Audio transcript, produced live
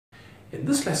In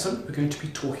this lesson, we're going to be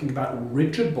talking about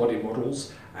rigid body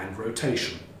models and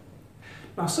rotation.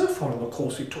 Now, so far in the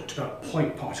course, we've talked about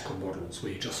point particle models,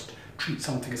 where you just treat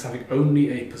something as having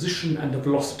only a position and a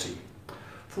velocity.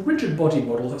 For rigid body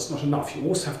models, that's not enough. You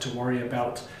also have to worry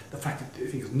about the fact that the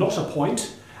thing is not a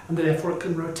point, and therefore it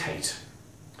can rotate.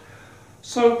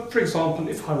 So, for example,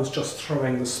 if I was just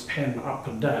throwing this pen up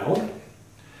and down,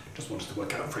 just wanted to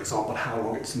work out, for example, how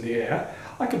long it's in the air,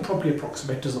 I can probably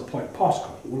approximate it as a point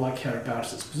particle. All I care about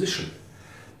is its position.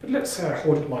 But let's say I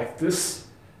hold it like this,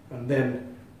 and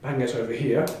then bang it over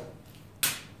here.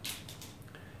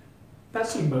 That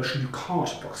sort of motion you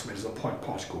can't approximate as a point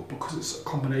particle because it's a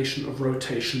combination of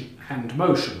rotation and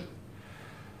motion.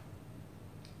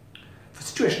 For a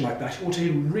situation like that, you want a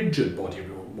rigid body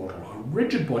model. A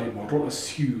rigid body model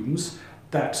assumes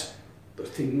that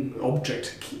the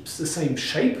object keeps the same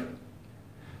shape.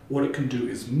 What it can do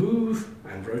is move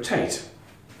and rotate.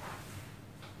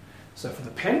 So for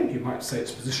the pen, you might say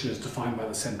its position is defined by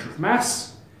the centre of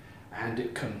mass, and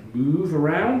it can move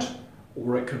around,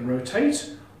 or it can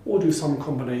rotate, or do some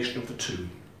combination of the two.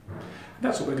 And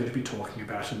that's what we're going to be talking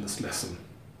about in this lesson.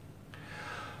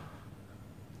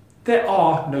 There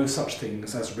are no such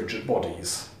things as rigid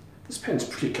bodies. This pen's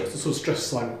pretty close. The sort of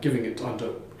stresses I'm giving it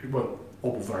under, it won't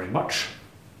wobble very much.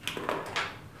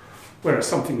 Whereas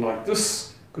something like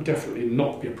this could definitely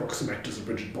not be approximated as a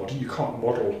rigid body. You can't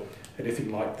model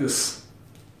anything like this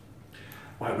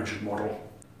by a rigid model.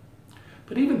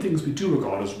 But even things we do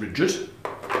regard as rigid,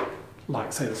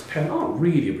 like say this pen, aren't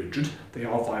really rigid. They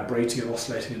are vibrating and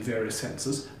oscillating in various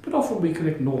senses, but often we can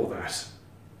ignore that.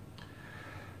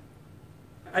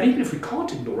 And even if we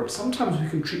can't ignore it, sometimes we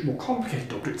can treat more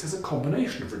complicated objects as a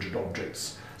combination of rigid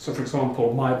objects. So for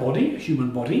example, my body, a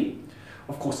human body,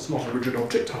 of course it's not a rigid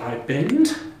object, I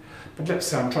bend, but let's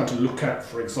say I'm trying to look at,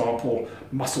 for example,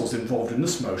 muscles involved in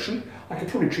this motion. I could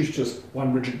probably treat it as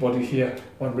one rigid body here,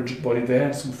 one rigid body there,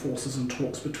 and some forces and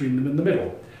torques between them in the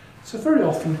middle. So very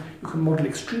often you can model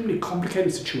extremely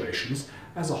complicated situations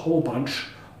as a whole bunch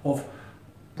of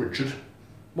rigid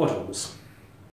models.